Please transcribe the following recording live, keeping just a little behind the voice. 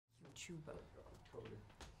YouTuber?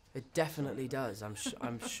 It definitely does.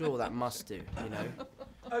 I'm sure that must do. You know.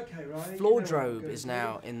 Okay, right. Floordrobe is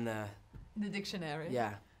now in the dictionary.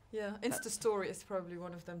 Yeah. Yeah. Insta story is probably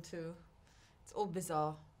one of them too. It's all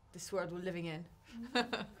bizarre. This world we're living in.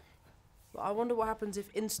 But I wonder what happens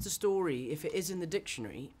if Insta story, if it is in the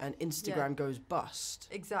dictionary and Instagram goes bust.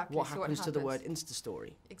 Exactly. What happens to the word Insta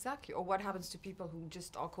story? Exactly. Or what happens to people who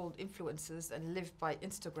just are called influencers and live by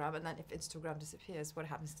Instagram, and then if Instagram disappears, what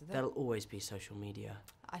happens to them? There'll always be social media.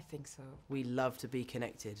 I think so. We love to be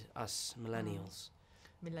connected, us millennials.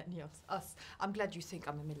 Millennials. Us. I'm glad you think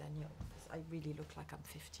I'm a millennial, because I really look like I'm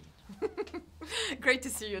 15. Great to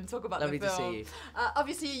see you and talk about Lovely the film. Lovely to see you.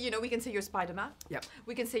 Obviously, you know, we can say you're Spider-Man. Yep.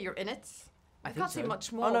 We can say you're in it. I can't think say so.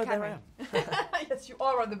 much more, oh, no, can there we? I am. Yes, you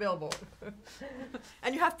are on the billboard.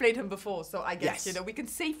 And you have played him before, so I guess, Yes. you know, we can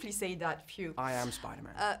safely say that. Phew. I am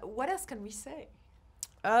Spider-Man. What else can we say?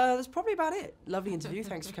 That's probably about it. Lovely interview.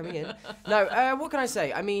 Thanks for coming in. No, what can I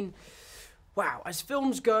say? I mean, wow, as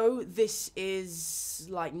films go, this is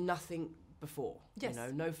like nothing before. Yes. You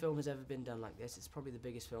know, no film has ever been done like this. It's probably the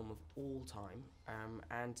biggest film of all time.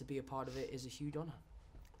 And to be a part of it is a huge honor.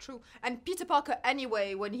 True. And Peter Parker,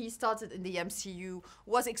 anyway, when he started in the MCU,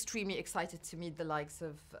 was extremely excited to meet the likes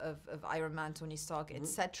of Iron Man, Tony Stark,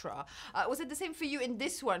 etc. Was it the same for you in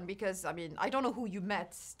this one? Because, I mean, I don't know who you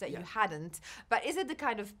met that you hadn't, but is it the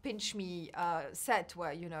kind of pinch me set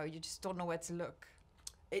where, you know, you just don't know where to look?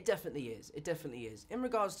 It definitely is. It definitely is. In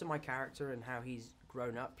regards to my character and how he's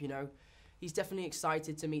grown up, you know, he's definitely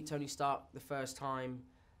excited to meet Tony Stark the first time,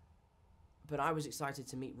 but I was excited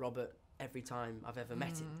to meet Robert every time I've ever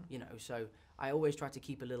met him, you know, so I always try to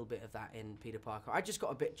keep a little bit of that in Peter Parker. I just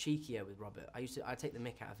got a bit cheekier with Robert. I take the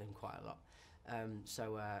mick out of him quite a lot.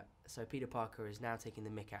 So Peter Parker is now taking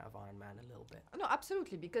the mick out of Iron Man a little bit. No,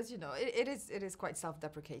 absolutely, because, you know, it is quite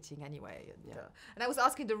self-deprecating anyway. And I was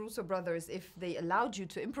asking the Russo brothers if they allowed you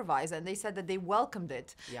to improvise, and they said that they welcomed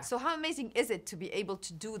it. Yeah. So how amazing is it to be able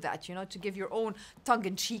to do that, you know, to give your own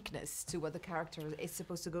tongue-in-cheekness to what the character is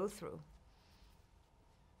supposed to go through?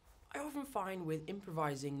 I often find with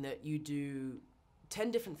improvising that you do 10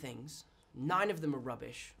 different things, 9 of them are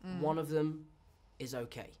rubbish, 1 of them is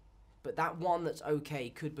okay. But that one that's okay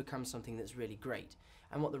could become something that's really great.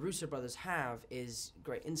 And what the Russo brothers have is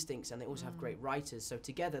great instincts, and they also have great writers. So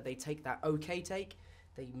together they take that okay take,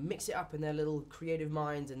 they mix it up in their little creative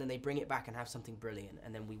minds, and then they bring it back and have something brilliant,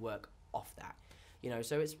 and then we work off that. You know,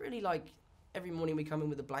 so it's really like every morning we come in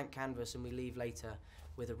with a blank canvas and we leave later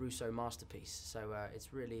with a Russo masterpiece. So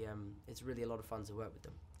it's really a lot of fun to work with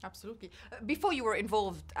them. Absolutely. Before you were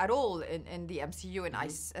involved at all in the MCU and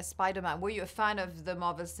as Spider-Man, were you a fan of the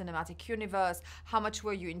Marvel Cinematic Universe? How much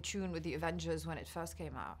were you in tune with the Avengers when it first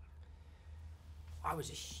came out? I was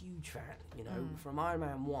a huge fan, you know. From Iron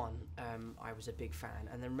Man 1, I was a big fan.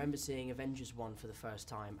 And then remember seeing Avengers 1 for the first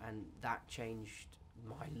time, and that changed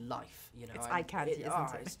my life, you know. It's eye candy, isn't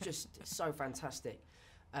it? It's just so fantastic.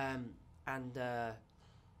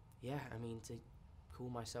 Yeah, I mean, to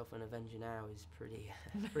call myself an Avenger now is pretty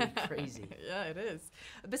crazy. Yeah, it is.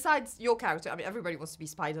 Besides your character, I mean, everybody wants to be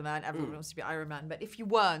Spider-Man, everybody wants to be Iron Man, but if you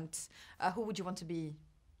weren't, who would you want to be?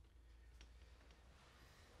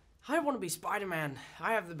 I want to be Spider-Man.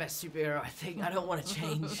 I have the best superhero, I think. I don't want to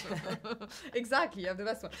change. Exactly, you have the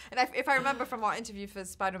best one. And if I remember from our interview for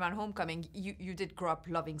Spider-Man Homecoming, you did grow up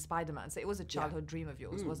loving Spider-Man, so it was a childhood dream of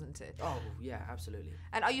yours, wasn't it? Oh, yeah, absolutely.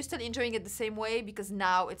 And are you still enjoying it the same way? Because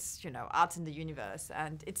now it's, you know, out in the universe,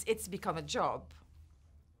 and it's become a job.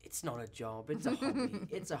 It's not a job, it's a hobby.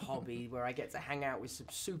 It's a hobby where I get to hang out with some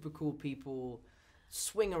super cool people,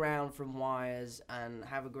 swing around from wires and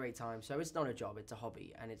have a great time. So it's not a job, it's a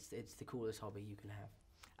hobby, and it's the coolest hobby you can have.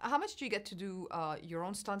 How much do you get to do your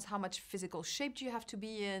own stunts? How much physical shape do you have to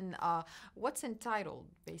be in? What's entitled,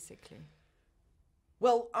 basically?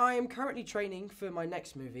 Well, I am currently training for my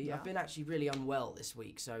next movie. Yeah. I've been actually really unwell this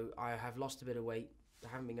week, so I have lost a bit of weight. I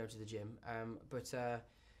haven't been going to the gym.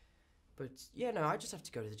 But yeah, no, I just have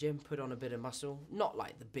to go to the gym, put on a bit of muscle. Not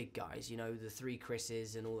like the big guys, you know, the 3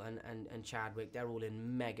 Chris's and all, and Chadwick. They're all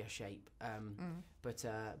in mega shape. But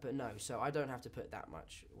no, so I don't have to put that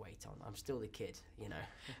much weight on. I'm still the kid, you know.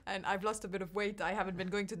 And I've lost a bit of weight. I haven't been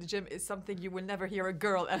going to the gym is something you will never hear a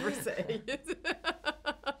girl ever say.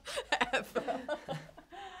 Ever.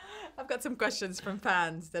 I've got some questions from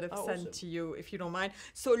fans that have sent to you, if you don't mind.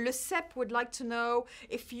 So Le Cep would like to know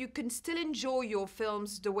if you can still enjoy your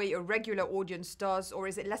films the way a regular audience does, or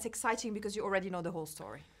is it less exciting because you already know the whole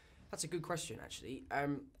story? That's a good question, actually.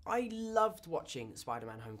 I loved watching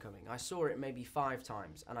Spider-Man Homecoming. I saw it maybe 5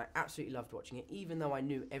 times, and I absolutely loved watching it, even though I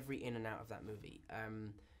knew every in and out of that movie.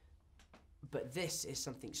 But this is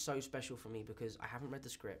something so special for me because I haven't read the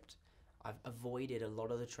script. I've avoided a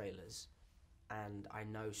lot of the trailers, and I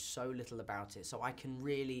know so little about it, so I can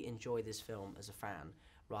really enjoy this film as a fan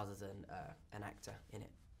rather than an actor in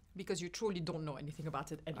it. Because you truly don't know anything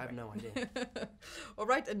about it anyway. I have no idea. All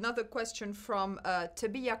right, another question from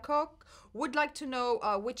Tabia Koch. Would like to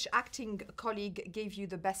know which acting colleague gave you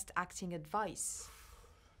the best acting advice?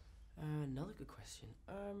 Another good question.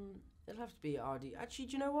 It'll have to be RD. Actually,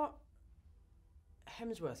 do you know what?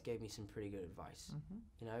 Hemsworth gave me some pretty good advice.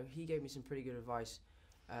 You know, he gave me some pretty good advice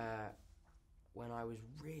when I was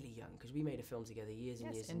really young, because we made a film together years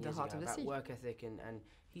and years and years ago about work ethic, and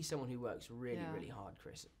he's someone who works really, really hard,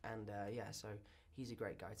 Chris. And so he's a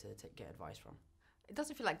great guy to get advice from. It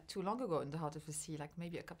doesn't feel like too long ago in the Heart of the Sea, like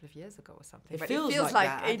maybe a couple of years ago or something. It feels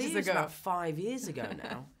like ages ago. About 5 years ago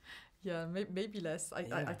now. Yeah, maybe less. I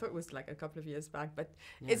thought it was like a couple of years back. But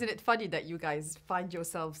isn't it funny that you guys find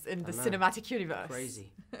yourselves in the cinematic universe?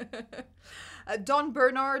 Crazy. Don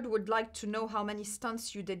Bernard would like to know how many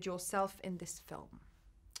stunts you did yourself in this film.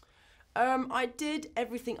 I did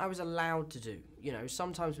everything I was allowed to do. You know,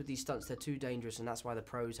 sometimes with these stunts they're too dangerous, and that's why the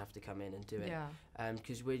pros have to come in and do it. Yeah.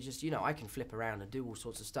 Because we're just, you know, I can flip around and do all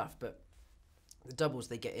sorts of stuff, but the doubles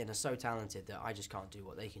they get in are so talented that I just can't do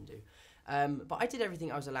what they can do. But I did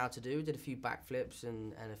everything I was allowed to do. Did a few backflips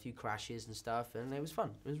and a few crashes and stuff, and it was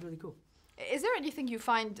fun. It was really cool. Is there anything you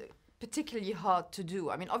find particularly hard to do?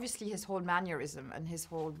 I mean, obviously his whole mannerism and his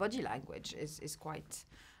whole body language is quite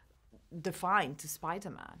defined to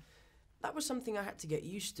Spider-Man. That was something I had to get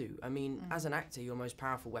used to. I mean, as an actor, your most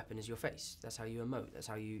powerful weapon is your face. That's how you emote. That's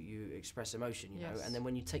how you express emotion, you know? And then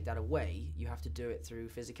when you take that away, you have to do it through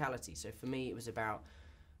physicality. So for me, it was about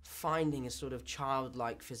finding a sort of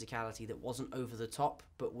childlike physicality that wasn't over the top,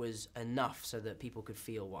 but was enough so that people could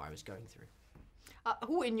feel what I was going through.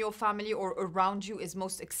 Who in your family or around you is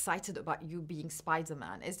most excited about you being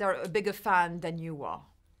Spider-Man? Is there a bigger fan than you are?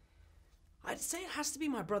 I'd say it has to be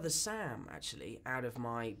my brother Sam, actually, out of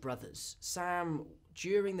my brothers. Sam,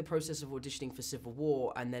 during the process of auditioning for Civil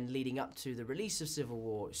War and then leading up to the release of Civil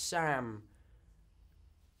War, Sam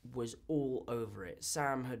was all over it.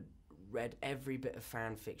 Sam had read every bit of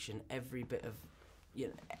fan fiction, every bit of, you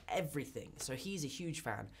know, everything. So he's a huge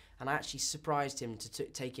fan, and I actually surprised him to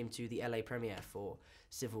take him to the LA premiere for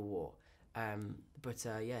Civil War.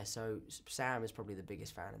 So Sam is probably the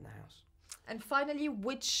biggest fan in the house. And finally,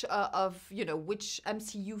 which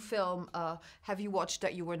MCU film have you watched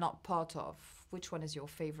that you were not part of? Which one is your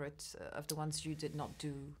favorite of the ones you did not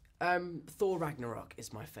do? Thor Ragnarok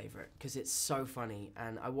is my favorite because it's so funny,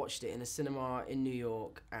 and I watched it in a cinema in New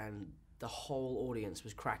York, and the whole audience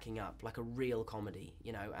was cracking up like a real comedy,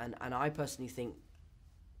 you know. And I personally think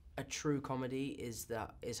a true comedy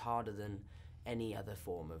is harder than any other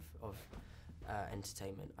form of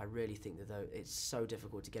entertainment. I really think that though it's so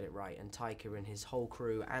difficult to get it right, and Taika and his whole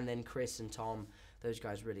crew, and then Chris and Tom, those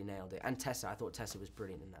guys really nailed it. And Tessa, I thought Tessa was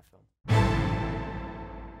brilliant in that film.